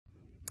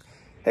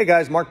Hey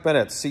guys, Mark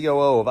Bennett,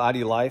 COO of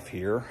ID Life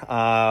here.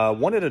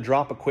 Wanted to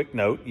drop a quick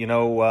note.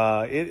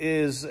 It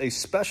is a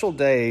special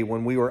day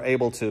when we were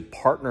able to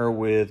partner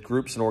with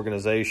groups and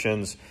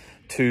organizations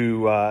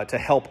to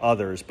help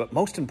others. But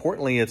most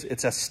importantly, it's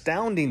an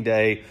astounding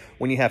day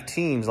when you have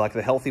teams like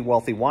the Healthy,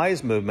 Wealthy,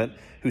 Wise movement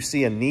who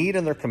see a need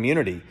in their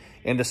community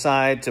and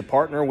decide to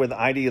partner with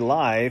ID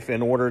Life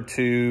in order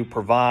to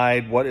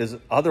provide what is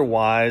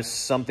otherwise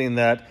something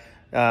that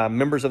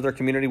members of their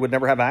community would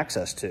never have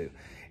access to.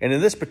 And in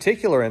this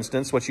particular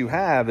instance, what you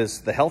have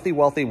is the Healthy,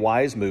 Wealthy,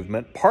 Wise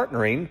movement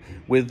partnering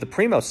with the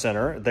Primo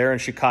Center there in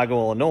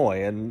Chicago,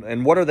 Illinois.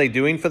 And what are they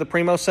doing for the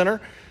Primo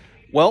Center?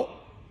 Well,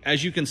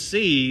 as you can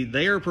see,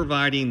 they are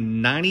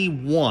providing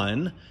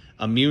 91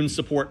 immune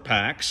support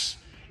packs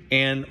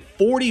and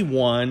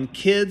 41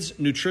 kids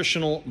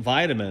nutritional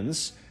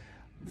vitamins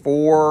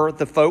for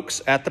the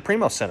folks at the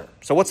Primo Center.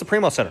 So what's the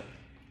Primo Center?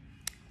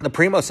 The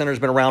Primo Center has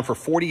been around for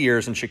 40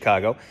 years in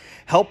Chicago,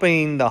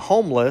 helping the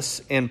homeless,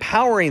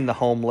 empowering the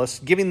homeless,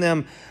 giving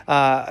them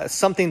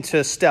something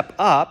to step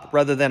up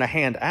rather than a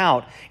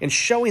handout, and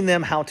showing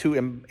them how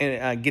to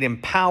get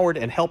empowered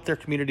and help their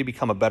community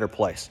become a better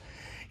place.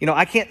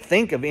 I can't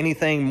think of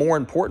anything more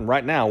important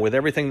right now with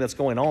everything that's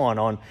going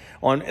on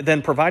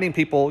than providing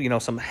people,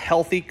 some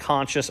healthy,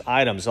 conscious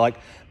items like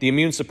the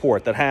immune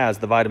support that has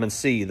the vitamin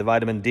C, the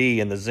vitamin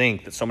D, and the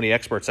zinc that so many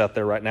experts out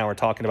there right now are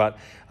talking about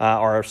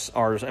our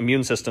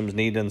immune systems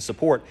need and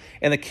support,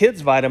 and the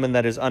kids vitamin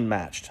that is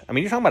unmatched. I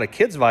mean, you're talking about a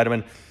kids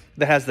vitamin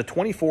that has the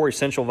 24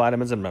 essential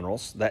vitamins and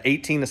minerals, the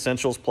 18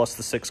 essentials plus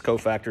the 6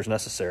 cofactors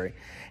necessary,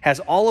 has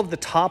all of the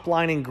top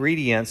line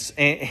ingredients,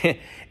 and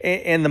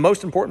the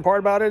most important part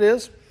about it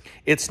is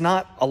it's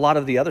not a lot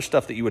of the other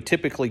stuff that you would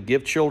typically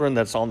give children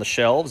that's on the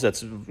shelves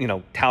that's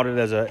touted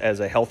as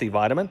a healthy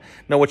vitamin.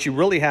 No, what you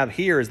really have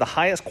here is the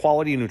highest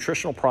quality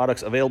nutritional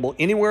products available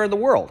anywhere in the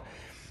world.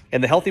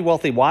 And the Healthy,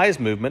 Wealthy, Wise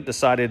movement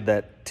decided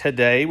that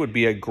today would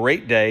be a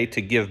great day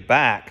to give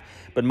back.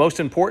 But most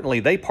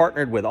importantly, they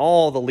partnered with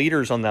all the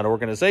leaders on that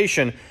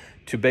organization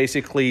to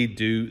basically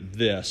do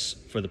this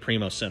for the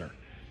Primo Center.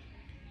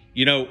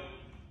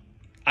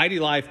 ID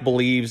Life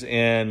believes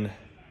in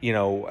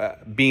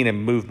being a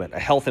movement, a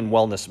health and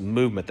wellness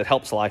movement that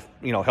helps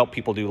help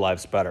people do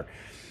lives better.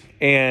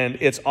 And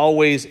it's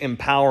always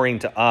empowering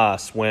to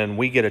us when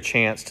we get a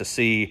chance to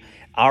see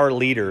our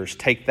leaders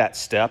take that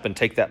step and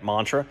take that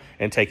mantra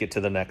and take it to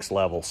the next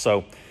level.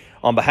 So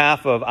on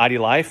behalf of ID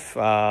Life,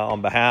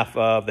 on behalf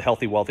of the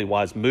Healthy, Wealthy,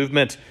 Wise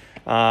movement,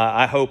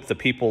 I hope the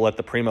people at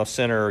the Primo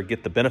Center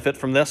get the benefit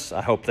from this.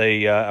 I hope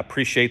they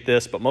appreciate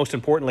this, but most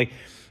importantly,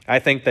 I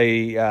think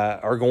they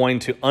are going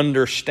to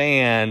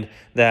understand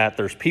that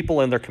there's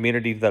people in their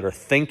community that are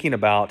thinking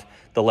about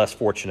the less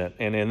fortunate.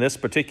 And in this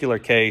particular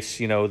case,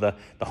 the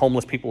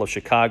homeless people of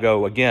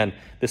Chicago, again,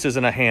 this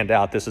isn't a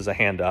handout, this is a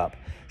hand up,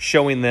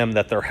 showing them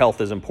that their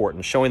health is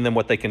important, showing them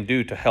what they can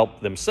do to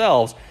help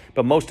themselves,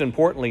 but most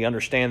importantly,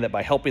 understand that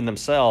by helping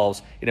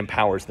themselves, it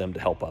empowers them to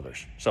help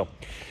others. So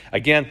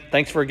again,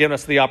 thanks for giving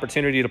us the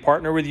opportunity to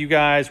partner with you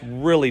guys.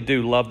 Really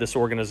do love this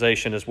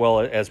organization as well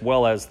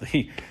as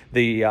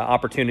the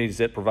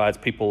opportunities it provides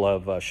people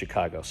of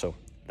Chicago. So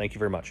thank you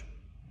very much.